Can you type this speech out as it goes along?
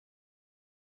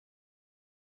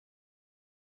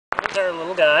our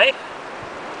little guy.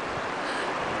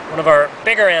 One of our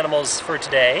bigger animals for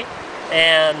today.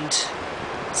 And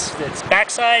its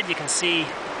backside, you can see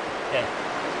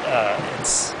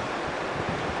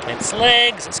its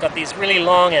legs. It's got these really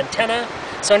long antennae.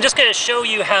 So I'm just going to show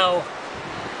you how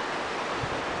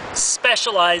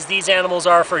specialized these animals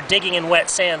are for digging in wet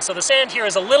sand. So the sand here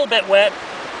is a little bit wet,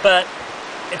 but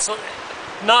it's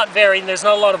not there's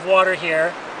not a lot of water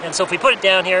here. And so if we put it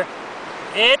down here,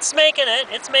 it's making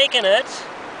it.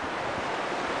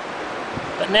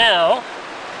 But now,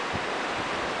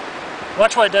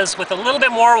 watch what it does with a little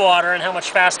bit more water and how much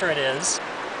faster it is.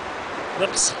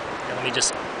 Whoops, and let me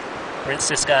just rinse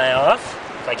this guy off,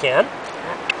 if I can.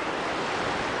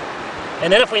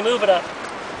 And then if we move it up,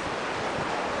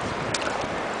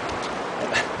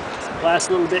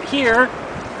 last little bit here,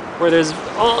 where there's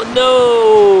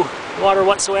no water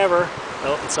whatsoever.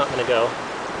 Oh, it's not going to go.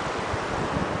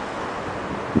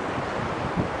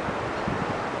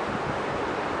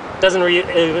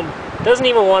 Doesn't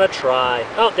even want to try.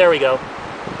 Oh, there we go.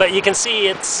 But you can see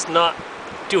it's not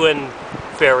doing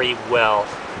very well.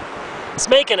 It's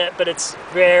making it, but it's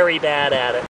very bad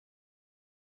at it.